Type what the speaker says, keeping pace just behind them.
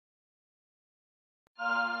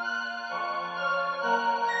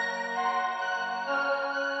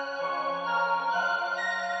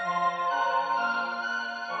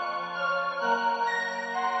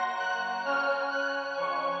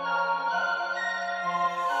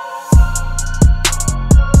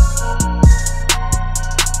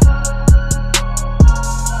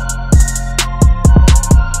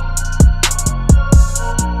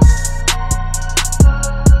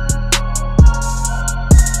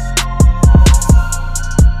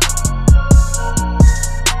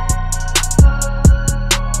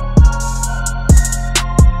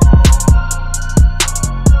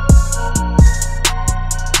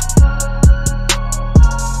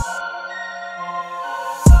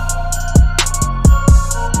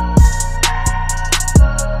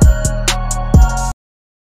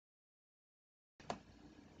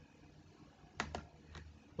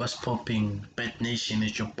What's popping, Pet Nation?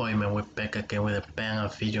 It's your boy, man. We're back again with a banger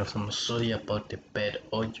video. So I'm sorry about the bad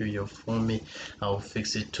audio. You feel me? I'll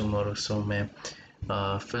fix it tomorrow. So, man,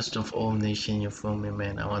 first of all, Nation, you feel me,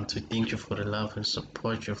 man? I want to thank you for the love and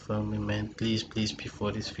support. You feel me, man? Please,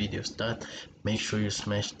 before this video start, make sure you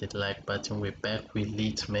smash that like button. We're back with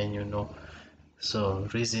lit, man. So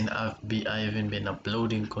reason I haven't been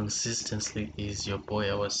uploading consistently is your boy.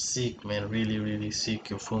 I was sick, man, really sick.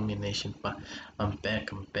 You feel me, Nation? But I'm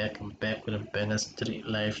back with a banger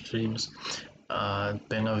live streams,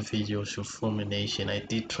 banger videos. You feel me, Nation? I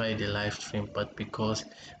did try the live stream, but because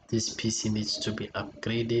this PC needs to be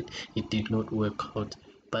upgraded, it did not work out.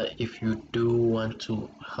 But if you do want to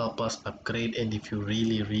help us upgrade, and if you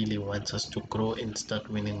really want us to grow and start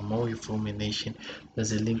winning more, you feel me, Nation,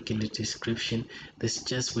 there's a link in the description. We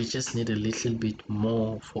just need a little bit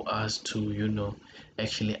more for us to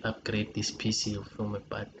actually upgrade this PC, you feel me.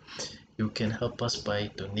 But you can help us by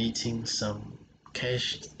donating some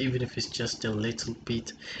cash, even if it's just a little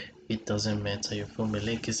bit. It doesn't matter, you feel me.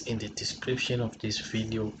 Link is in the description of this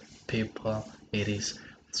video. PayPal it is.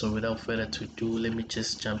 So without further ado, let me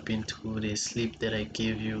just jump into the sleep that I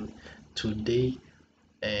gave you today,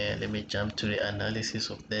 and let me jump to the analysis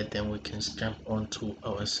of that. Then we can jump on to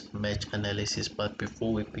our match analysis. But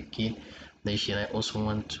before we begin, Nation, I also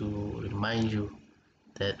want to remind you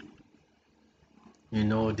that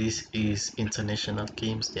this is international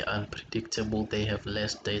games. They're unpredictable, they have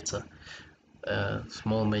less data.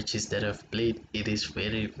 Small matches that I've played, it is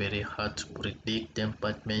very hard to predict them.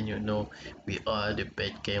 But man, we are the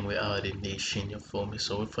bad game, we are the Nation, you feel me.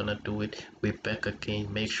 So if we're gonna do it, we're back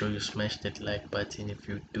again. Make sure you smash that like button if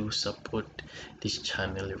you do support this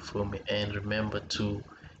channel, you feel me. And remember to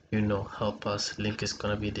help us. Link is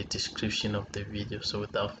gonna be in the description of the video. So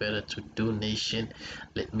without further ado, Nation,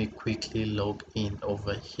 let me quickly log in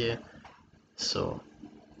over here. So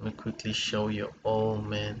let me quickly show you all,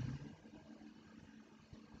 man.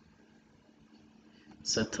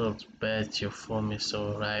 Settled bet, you for me.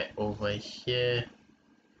 So right over here,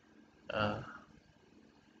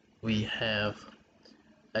 we have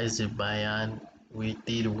Azerbaijan. We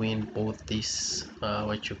did win both these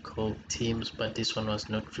teams, but this one was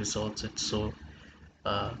not resulted. So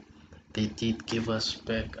they did give us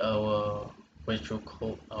back our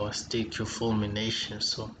our stake to fulmination.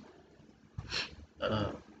 So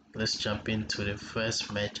let's jump into the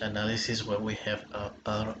first match analysis, where we have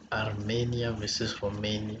Armenia versus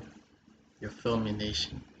Romania. You feel me,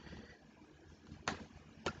 Nation?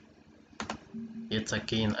 Yet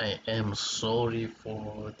again, I am sorry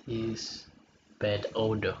for this bad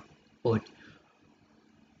audio.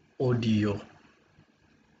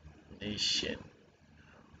 Nation.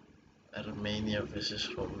 Armenia versus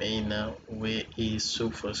Romania. Where is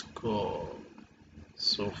SofaScore?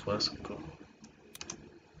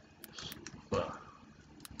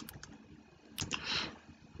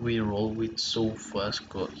 We roll with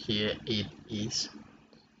SofaScore. Here it is.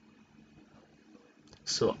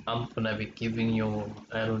 So I'm gonna be giving you,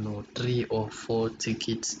 I don't know, 3 or 4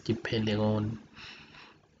 tickets depending on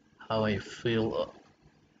how I feel,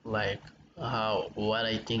 like what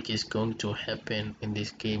I think is going to happen in this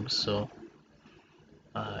game. So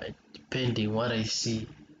depending what I see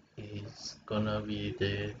is gonna be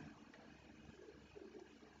the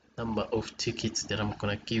number of tickets that I'm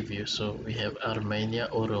gonna give you. So we have Armenia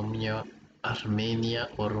or Romania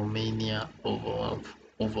over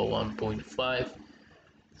 1.5.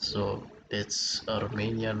 So that's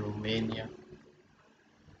Romania.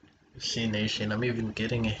 You see, Nation, I'm even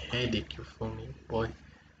getting a headache, you feel me, boy?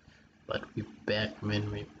 But we back,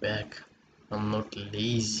 man, we back. I'm not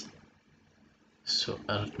lazy. So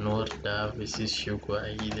Arnorda versus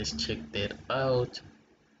Uruguay, let's check that out.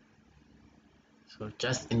 So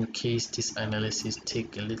just in case this analysis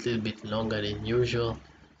take a little bit longer than usual,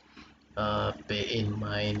 bear in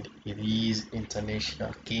mind it is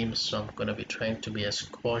international games, so I'm gonna be trying to be as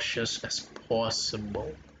cautious as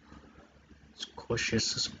possible.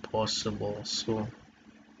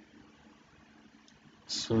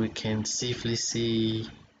 So we can safely see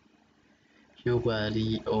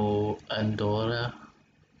Uruguay or Andorra.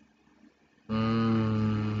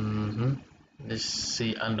 Let's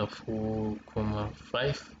see, under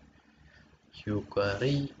 4.5.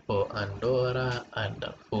 Uruguay or Andorra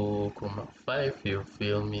under 4.5. You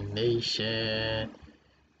feel me, Nation?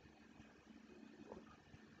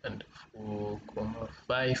 Under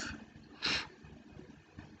 4.5.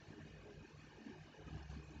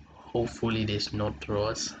 Hopefully there's no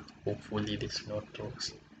draws.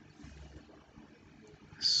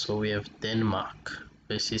 So we have Denmark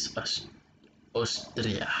versus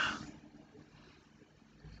Austria.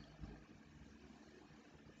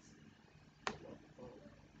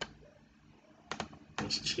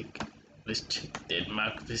 let's check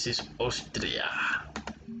Denmark versus Austria.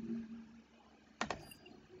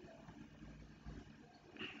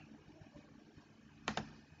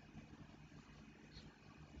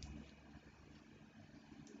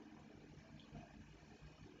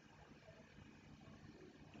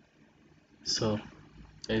 So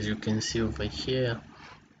as you can see over here,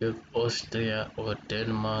 we have Austria or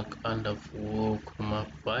Denmark under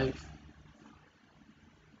 4,5.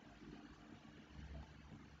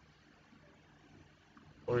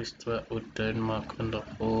 Austria or Denmark under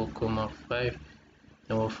 4,5.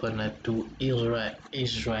 Then we're gonna do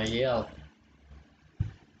Israel.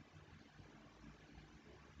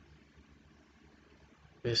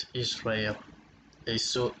 Where's Israel? I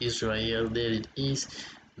saw Israel, there it is.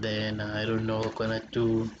 Then I don't know what we're gonna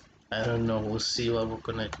do. I don't know, we'll see what we're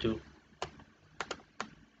gonna do.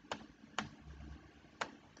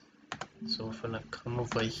 So we're gonna come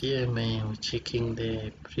over here, man. We're checking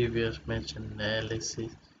the previous match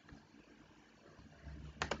analysis.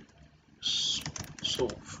 So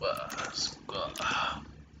fast.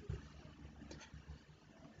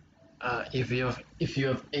 If you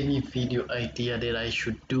have any video idea that I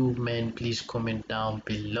should do, man, please comment down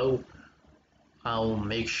below. I'll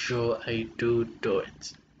make sure I do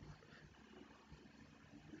it.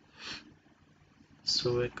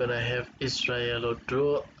 So we're gonna have Israel or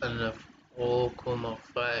draw under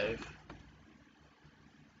 4,5.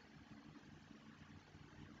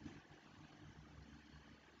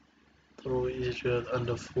 Throw Israel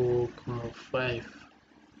under 4,5.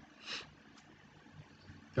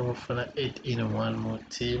 Then we're gonna add in one more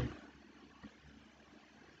team.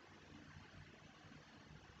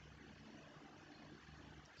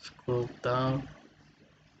 Scroll down.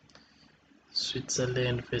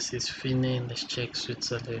 Switzerland versus Finland. Let's check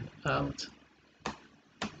Switzerland out.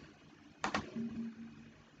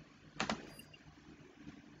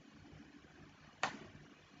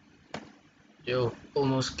 Yo,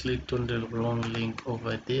 almost clicked on the wrong link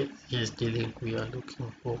over there. Here's the link we are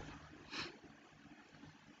looking for.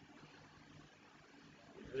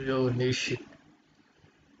 Yo, nation.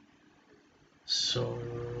 So,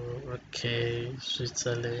 okay,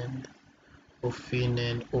 Switzerland or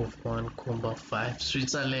Finland over 1,5.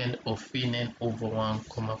 Switzerland or Finland over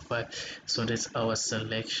 1,5. So that's our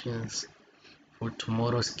selections for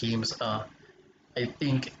tomorrow's games. I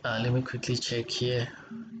think let me quickly check here.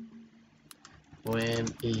 When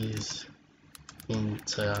is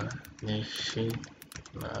international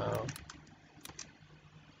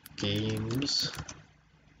games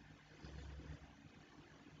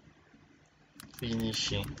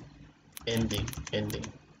finishing? Ending.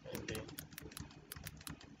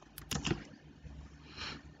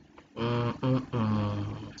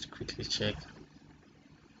 Let's quickly check.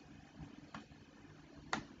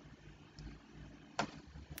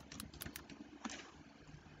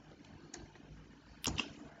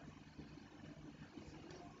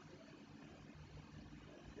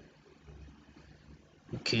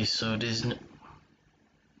 Okay, so there's no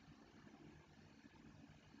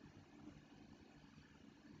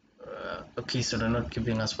okay, so they're not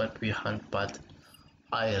giving us what we want, but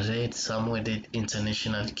I read somewhere that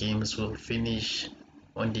international games will finish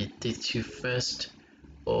on the 31st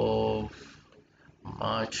of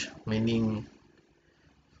March, meaning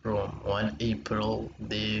from 1 April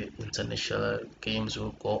the international games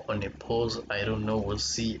will go on a pause. I don't know, we'll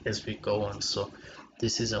see as we go on. So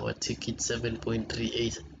this is our ticket,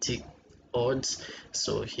 7.38 tick odds.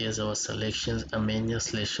 So here's our selections: Armenia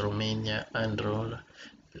 / Romania, Andorra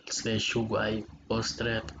 / Uruguay,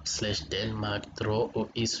 Austria / Denmark, draw or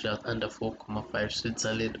Israel under 4,5,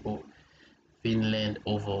 Switzerland or Finland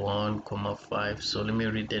over 1,5. So let me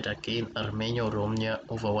read that again: Armenia or Romania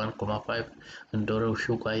over 1,5, Andorra or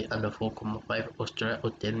Uruguay under 4,5, Austria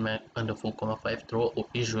or Denmark under 4,5, draw or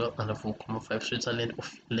Israel under 4,5, Switzerland or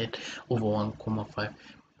Finland over 1,5.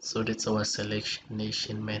 So that's our selection,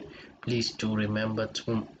 nation, man. Please do remember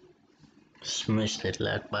to smash that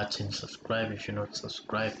like button, subscribe if you're not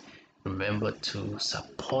subscribed. Remember to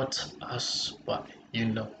support us by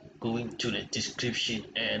going to the description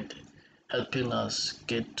and helping us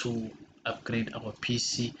get to upgrade our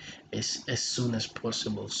PC as soon as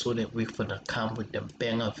possible, so that we're gonna come with the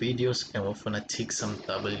banger videos and we're gonna take some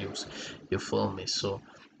W's, you feel me? So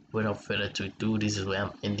without further ado, this is where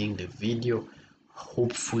I'm ending the video.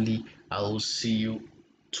 Hopefully I will see you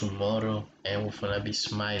tomorrow and we're gonna be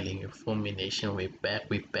smiling, you feel me, nation? We're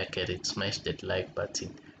back at it. Smash that like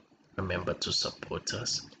button. Remember to support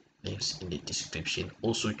us, links in the description.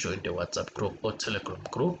 Also join the WhatsApp group or Telegram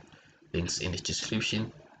group, links in the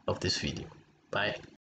description of this video. Bye.